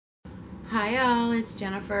Hi all, it's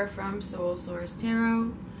Jennifer from Soul Source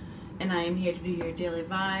Tarot, and I am here to do your daily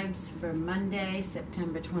vibes for Monday,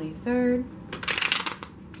 September 23rd.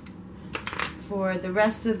 For the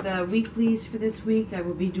rest of the weeklies for this week, I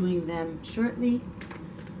will be doing them shortly.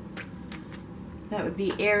 That would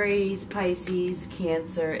be Aries, Pisces,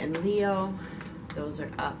 Cancer, and Leo. Those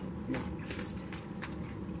are up next.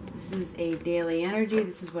 This is a daily energy.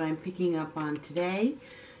 This is what I'm picking up on today.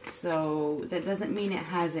 So that doesn't mean it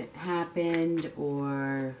hasn't happened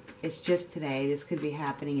or it's just today. This could be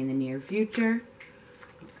happening in the near future.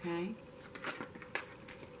 Okay.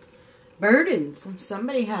 Burdens.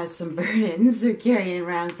 Somebody has some burdens. They're carrying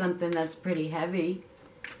around something that's pretty heavy.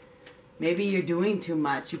 Maybe you're doing too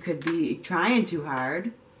much. You could be trying too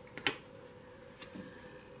hard.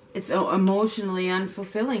 It's emotionally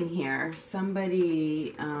unfulfilling here.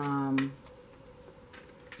 Somebody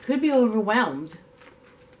could be overwhelmed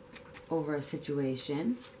over a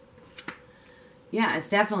situation. Yeah, it's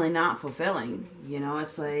definitely not fulfilling. You know,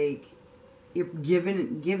 it's like you're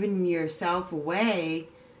giving yourself away,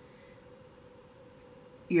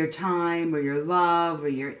 your time or your love or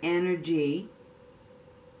your energy.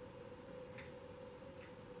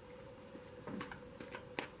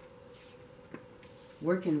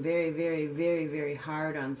 Working very, very, very, very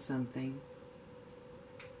hard on something.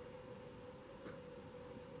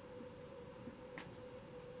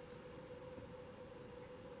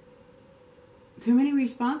 Too many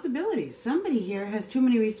responsibilities. Somebody here has too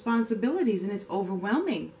many responsibilities and it's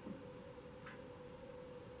overwhelming.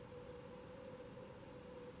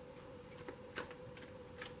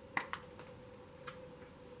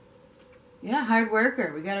 Yeah, hard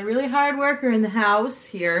worker. We got a really hard worker in the house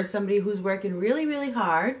here. Somebody who's working really, really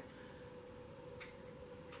hard.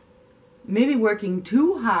 Maybe working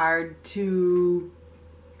too hard to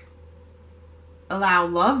allow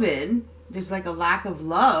love in. There's like a lack of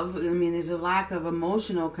love. I mean, there's a lack of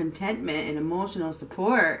emotional contentment and emotional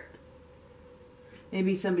support.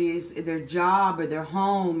 Maybe somebody's, their job or their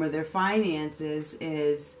home or their finances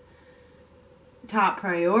is top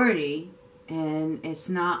priority and it's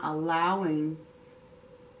not allowing,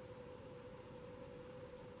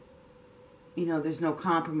 you know, there's no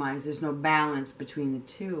compromise, there's no balance between the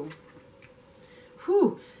two.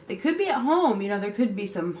 Whew. It could be at home, you know, there could be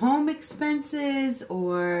some home expenses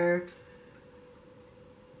or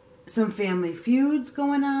some family feuds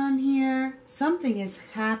going on here. Something is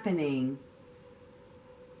happening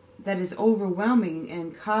that is overwhelming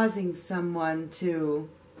and causing someone to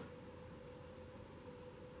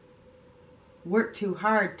work too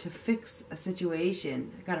hard to fix a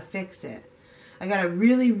situation. I gotta fix it. I gotta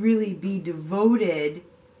really, really be devoted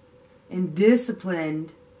and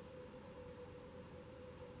disciplined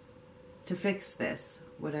to fix this,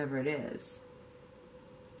 whatever it is.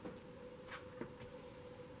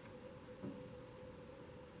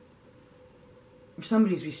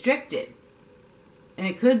 Somebody's restricted, and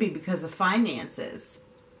it could be because of finances.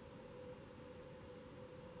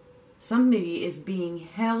 Somebody is being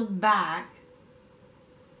held back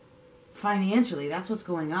financially. That's what's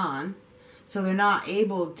going on. So they're not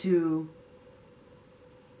able to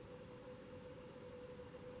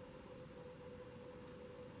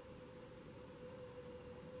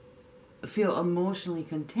feel emotionally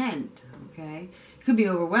content. Okay, you could be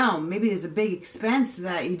overwhelmed. Maybe there's a big expense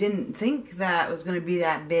that you didn't think that was going to be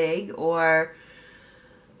that big, or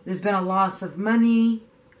there's been a loss of money,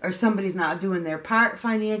 or somebody's not doing their part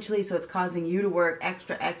financially, so it's causing you to work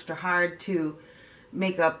extra hard to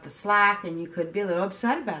make up the slack, and you could be a little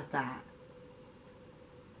upset about that.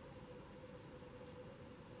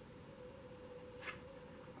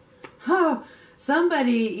 Oh,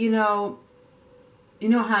 somebody, you know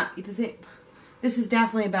how to think. This is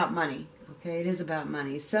definitely about money. Okay, it is about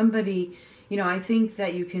money. Somebody, you know, I think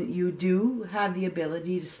that you do have the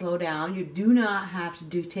ability to slow down. You do not have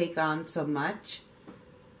to take on so much.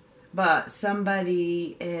 But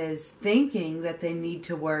somebody is thinking that they need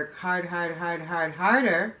to work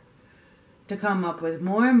harder to come up with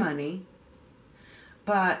more money.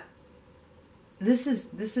 But this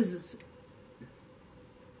is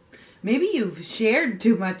maybe you've shared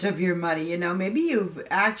too much of your money, you know. Maybe you've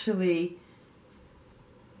actually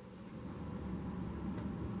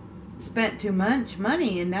spent too much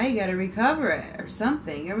money and now you got to recover it or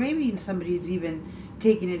something. Or maybe somebody's even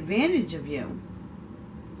taking advantage of you.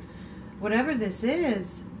 Whatever this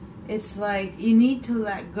is, it's like you need to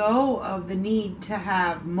let go of the need to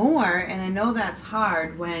have more. And I know that's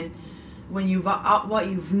hard when you've what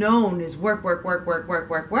you've known is work.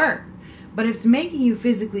 But if it's making you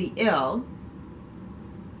physically ill,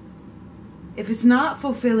 if it's not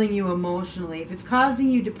fulfilling you emotionally, if it's causing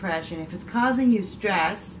you depression, if it's causing you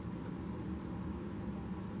stress,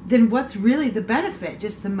 then what's really the benefit?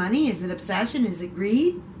 Just the money? Is it obsession? Is it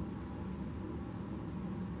greed?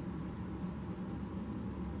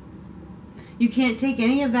 You can't take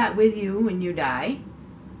any of that with you when you die.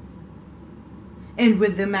 And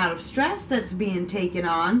with the amount of stress that's being taken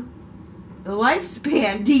on, the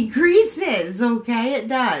lifespan decreases, okay? It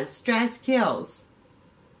does. Stress kills.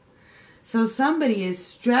 So somebody is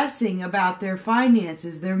stressing about their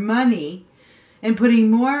finances, their money, and putting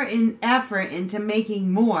more in effort into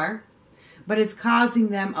making more, but it's causing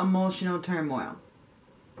them emotional turmoil.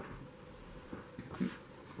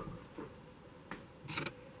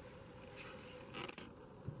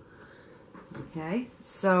 Okay,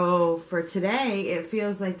 so for today, it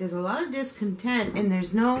feels like there's a lot of discontent and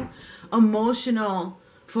there's no emotional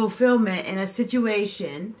fulfillment in a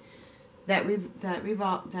situation that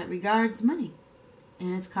regards money,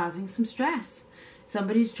 and it's causing some stress.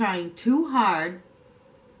 Somebody's trying too hard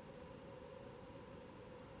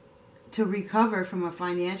to recover from a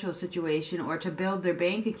financial situation or to build their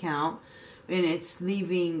bank account, and it's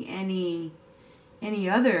leaving any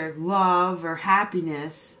other love or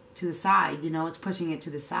happiness to the side. You know, it's pushing it to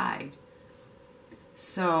the side.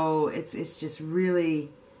 So it's just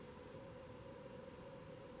really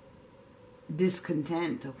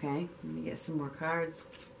discontent. Okay, let me get some more cards.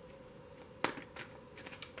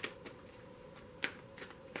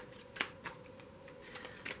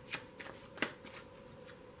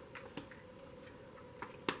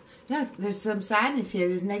 Yeah, there's some sadness here.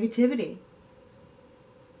 There's negativity.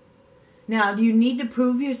 Now, do you need to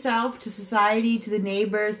prove yourself to society, to the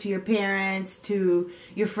neighbors, to your parents, to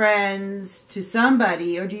your friends, to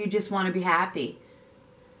somebody, or do you just want to be happy?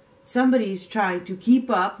 Somebody's trying to keep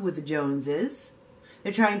up with the Joneses.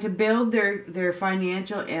 They're trying to build their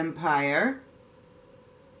financial empire,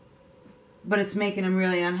 but it's making them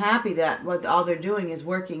really unhappy that what all they're doing is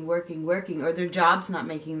working, or their job's not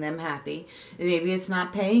making them happy. Maybe it's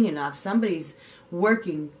not paying enough. Somebody's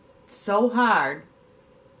working so hard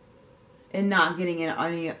and not getting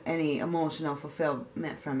any emotional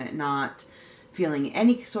fulfillment from it, not feeling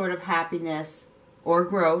any sort of happiness or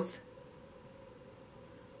growth.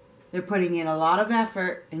 They're putting in a lot of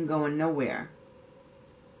effort and going nowhere.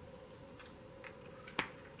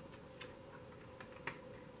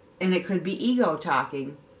 And it could be ego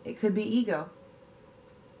talking. It could be ego.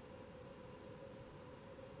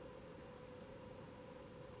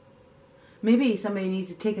 Maybe somebody needs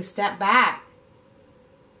to take a step back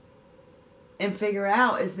and figure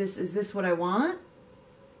out, is this what I want?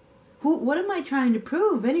 What am I trying to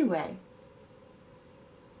prove anyway?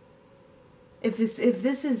 If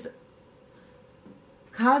this is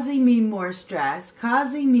causing me more stress,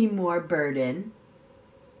 causing me more burden,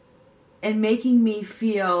 and making me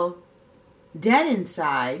feel dead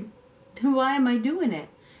inside, then why am I doing it?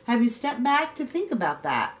 Have you stepped back to think about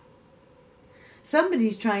that?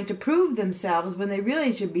 Somebody's trying to prove themselves when they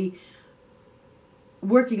really should be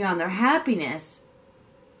working on their happiness.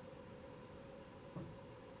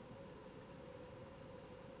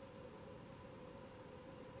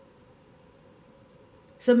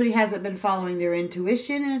 Somebody hasn't been following their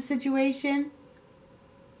intuition in a situation.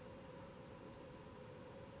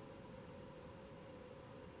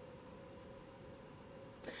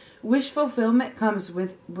 Wish fulfillment comes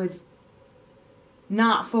with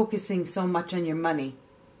not focusing so much on your money.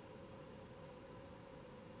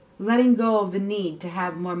 Letting go of the need to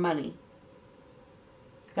have more money.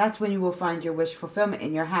 That's when you will find your wish fulfillment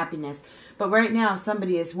and your happiness. But right now,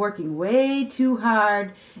 somebody is working way too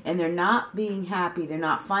hard and they're not being happy. They're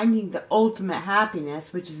not finding the ultimate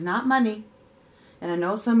happiness, which is not money. And I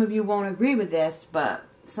know some of you won't agree with this, but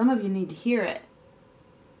some of you need to hear it.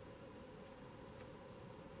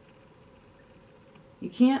 You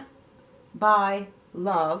can't buy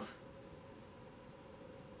love.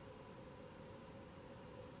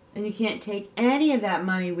 And you can't take any of that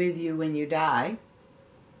money with you when you die.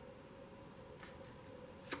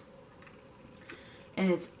 And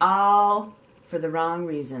it's all for the wrong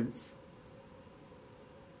reasons.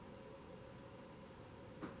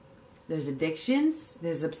 There's addictions,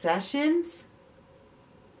 there's obsessions,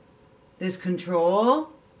 there's control,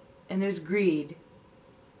 and there's greed.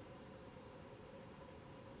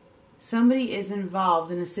 Somebody is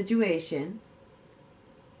involved in a situation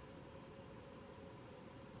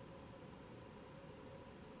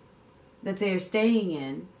that they are staying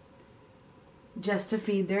in just to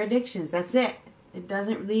feed their addictions. That's it. It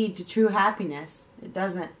doesn't lead to true happiness. It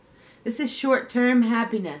doesn't. This is short-term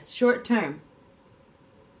happiness. Short-term.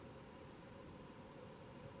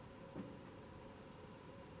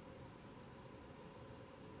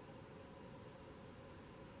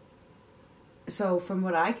 So from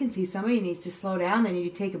what I can see, somebody needs to slow down. They need to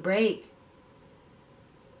take a break.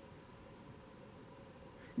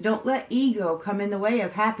 Don't let ego come in the way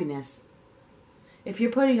of happiness. If you're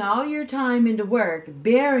putting all your time into work,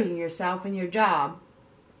 burying yourself in your job,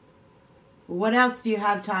 what else do you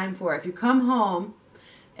have time for? If you come home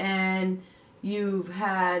and you've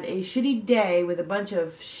had a shitty day with a bunch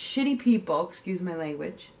of shitty people, excuse my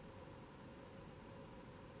language,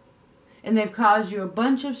 and they've caused you a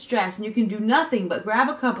bunch of stress, and you can do nothing but grab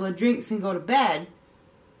a couple of drinks and go to bed,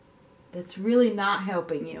 that's really not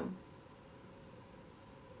helping you.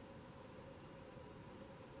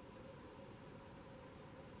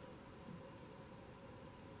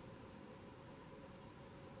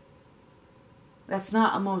 That's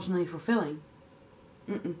not emotionally fulfilling.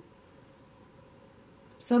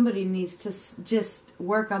 Somebody needs to just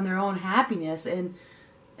work on their own happiness, and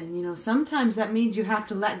you know, sometimes that means you have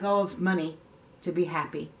to let go of money to be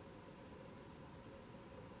happy.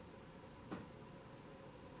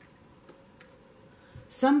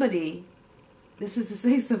 Somebody, this is the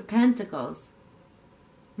Six of Pentacles,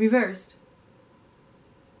 reversed.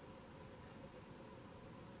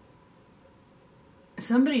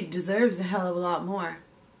 Somebody deserves a hell of a lot more.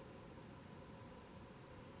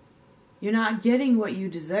 You're not getting what you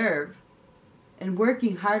deserve, and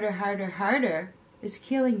working harder is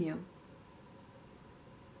killing you.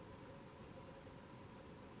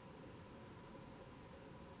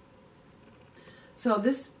 So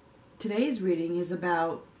today's reading is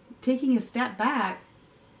about taking a step back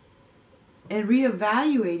and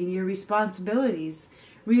reevaluating your responsibilities,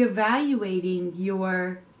 reevaluating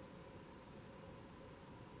your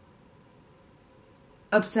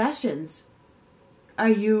obsessions. Are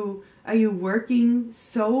you working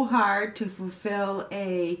so hard to fulfill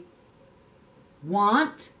a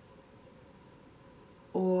want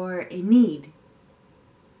or a need?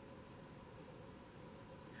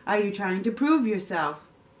 Are you trying to prove yourself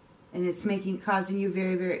and it's causing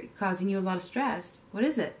you a lot of stress? What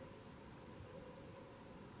is it?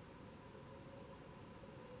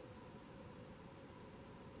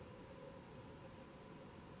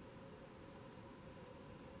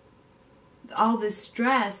 All this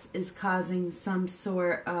stress is causing some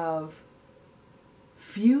sort of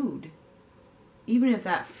feud, even if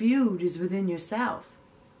that feud is within yourself.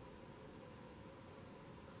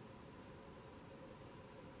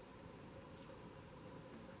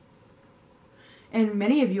 And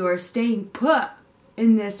many of you are staying put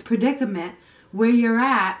in this predicament where you're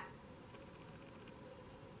at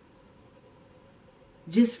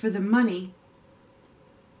just for the money,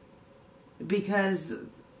 because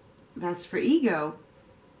that's for ego.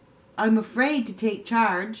 I'm afraid to take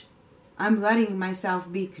charge. I'm letting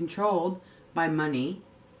myself be controlled by money,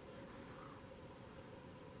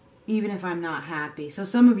 even if I'm not happy. So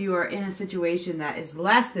some of you are in a situation that is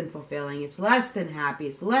less than fulfilling. It's less than happy.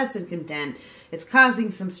 It's less than content. It's causing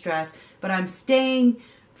some stress, but I'm staying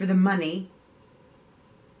for the money.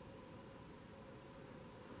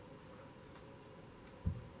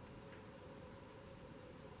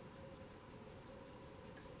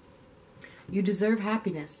 You deserve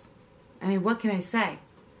happiness. I mean, what can I say?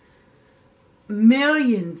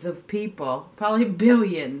 Millions of people, probably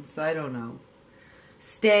billions, I don't know,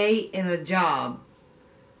 stay in a job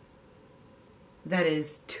that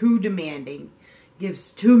is too demanding,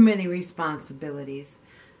 gives too many responsibilities,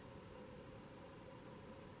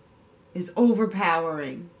 is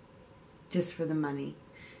overpowering just for the money,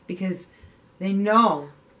 because they know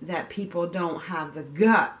that people don't have the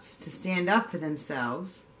guts to stand up for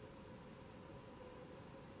themselves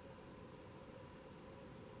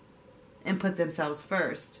and put themselves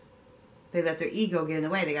first. They let their ego get in the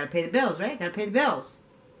way. They got to pay the bills, right? Got to pay the bills.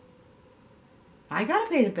 I got to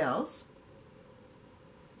pay the bills.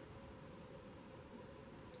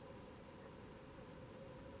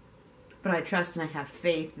 But I trust and I have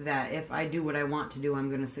faith that if I do what I want to do, I'm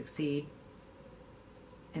going to succeed.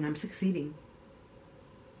 And I'm succeeding.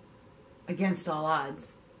 Against all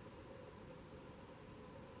odds.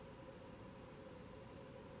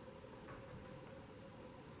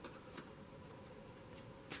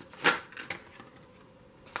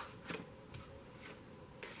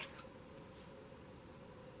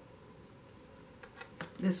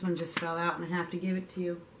 This one just fell out and I have to give it to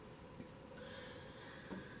you.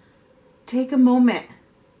 Take a moment.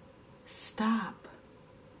 Stop.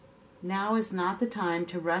 Now is not the time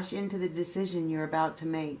to rush into the decision you're about to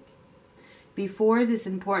make. Before this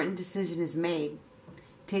important decision is made,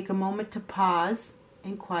 take a moment to pause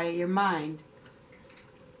and quiet your mind.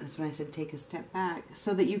 That's when I said take a step back,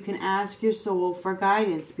 so that you can ask your soul for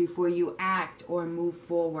guidance before you act or move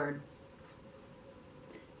forward.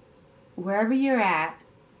 wherever you're at,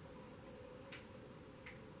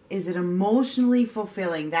 is it emotionally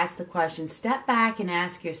fulfilling? That's the question. Step back and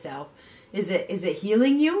ask yourself, is it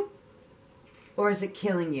healing you or is it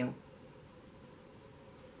killing you?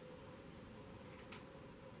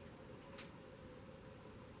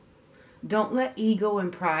 Don't let ego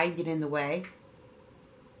and pride get in the way.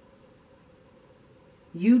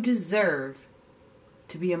 You deserve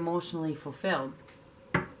to be emotionally fulfilled.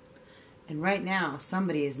 And right now,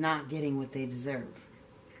 somebody is not getting what they deserve.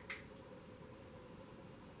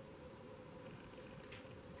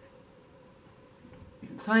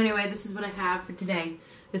 So anyway, this is what I have for today.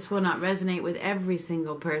 This will not resonate with every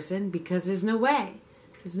single person because there's no way.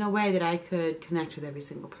 There's no way that I could connect with every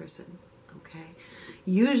single person. Okay?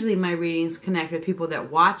 Usually my readings connect with people that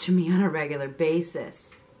watch me on a regular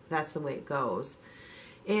basis. That's the way it goes.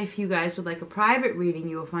 If you guys would like a private reading,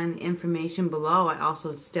 you will find the information below. I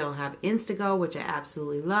also still have Instago, which I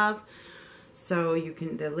absolutely love. So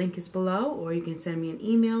the link is below, or you can send me an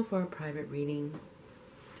email for a private reading.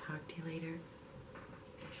 Talk to you later.